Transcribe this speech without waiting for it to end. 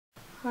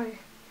Hi,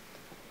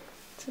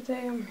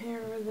 today I'm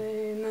here with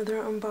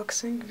another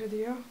unboxing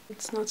video.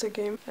 It's not a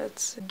game,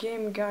 it's a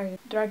game guide.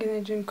 Dragon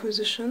Age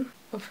Inquisition,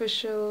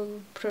 official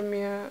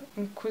Prima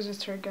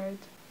Inquisitor guide.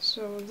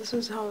 So this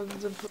is how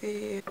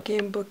the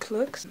game book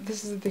looks.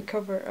 This is the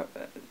cover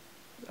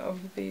of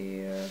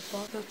the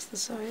box. That's the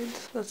side,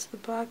 that's the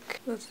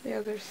back, that's the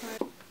other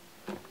side.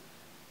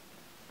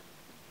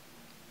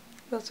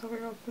 That's how we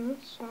open it,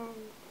 so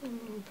I'm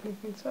opening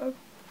things up.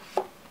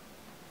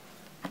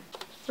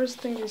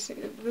 First thing you see,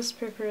 this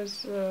paper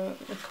is a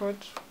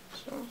code,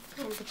 so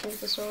I'm putting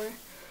this away.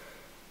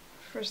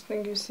 First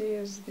thing you see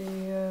is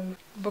the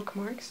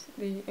bookmarks,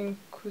 the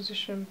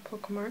Inquisition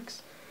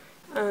bookmarks,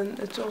 and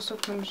it also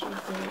comes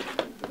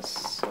with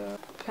this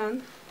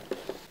pen.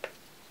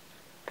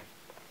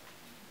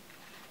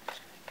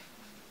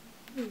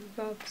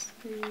 That's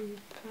the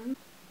pen.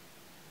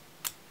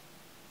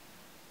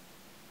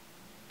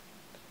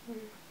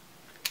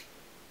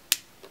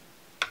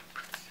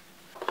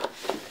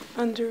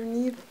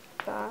 Underneath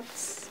that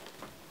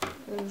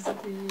is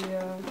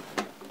the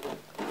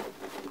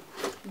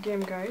game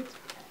guide,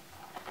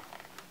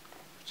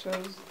 which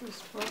is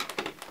this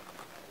book.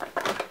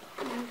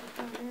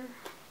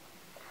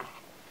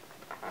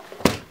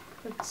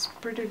 It's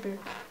pretty big.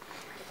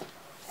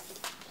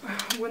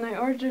 When I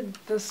ordered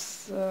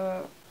this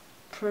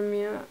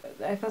Prima,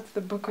 I thought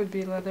the book would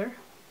be leather,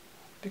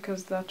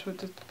 because that's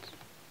what it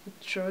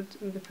showed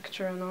in the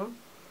picture and all.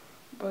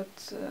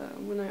 But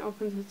when I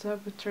opened it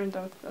up, it turned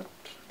out that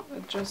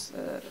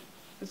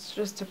it's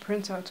just a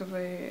printout of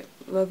a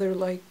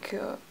leather-like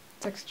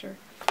texture.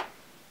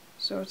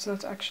 So it's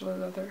not actually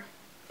leather.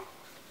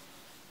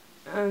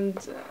 And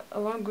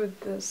along with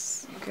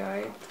this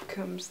guide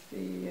comes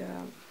the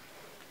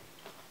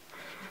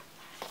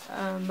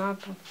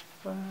map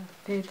of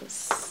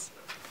Thetis,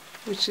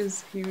 which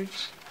is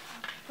huge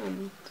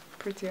and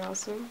pretty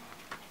awesome.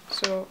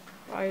 So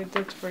I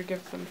did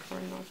forgive them for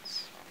not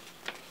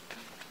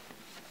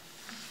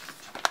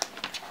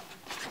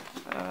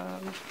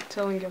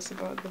telling us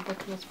about the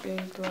book not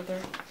being leather.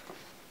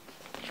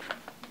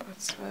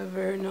 It's a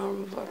very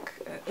normal book.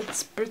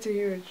 It's pretty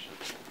huge.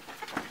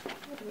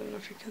 I don't know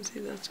if you can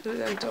see that.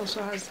 It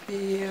also has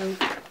the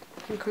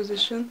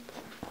Inquisition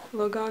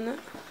logo on it.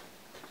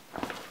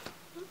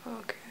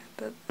 Okay,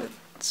 that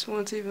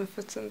won't even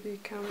fit in the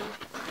camera.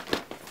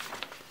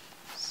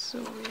 So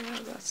yeah,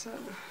 that's it.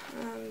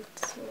 And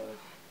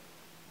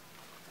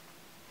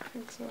I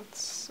think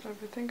that's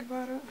everything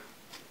about it.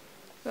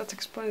 That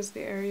explains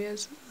the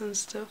areas and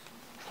stuff.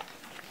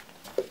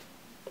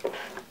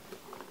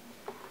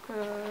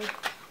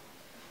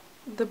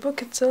 The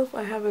book itself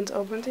I haven't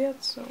opened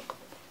yet, so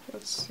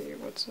let's see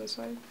what's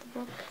inside the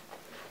book.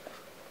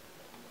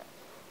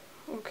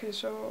 Okay,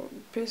 so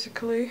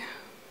basically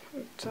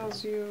it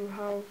tells you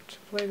how to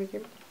play the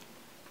game,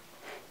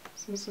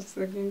 since it's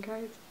the game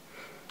guide.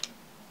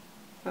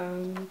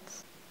 And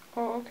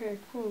oh, okay,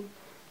 cool.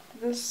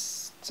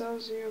 This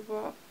tells you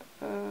about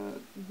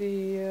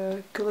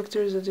the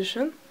collector's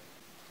edition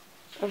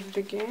of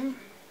the game.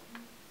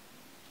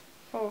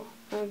 Oh,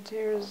 and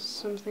here's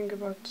something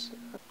about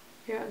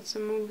yeah, it's a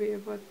movie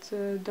about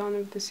Dawn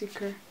of the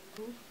Seeker,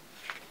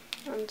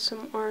 and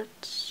some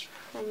art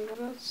from that.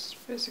 That's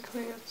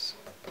basically it.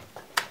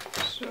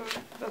 So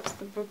that's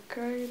the book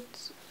guide,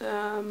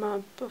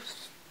 map of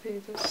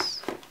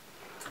Thetis.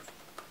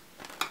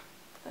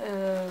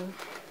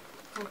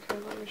 Okay,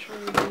 let me show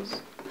you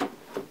these.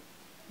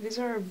 These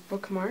are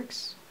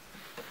bookmarks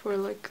for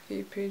like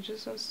the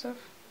pages and stuff,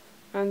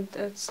 and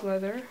it's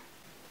leather.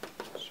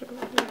 So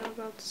yeah,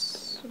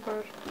 that's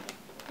about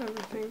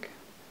everything.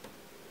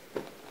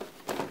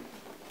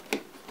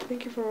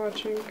 Thank you for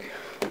watching,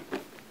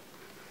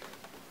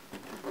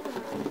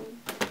 and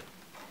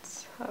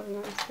have a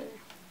nice day.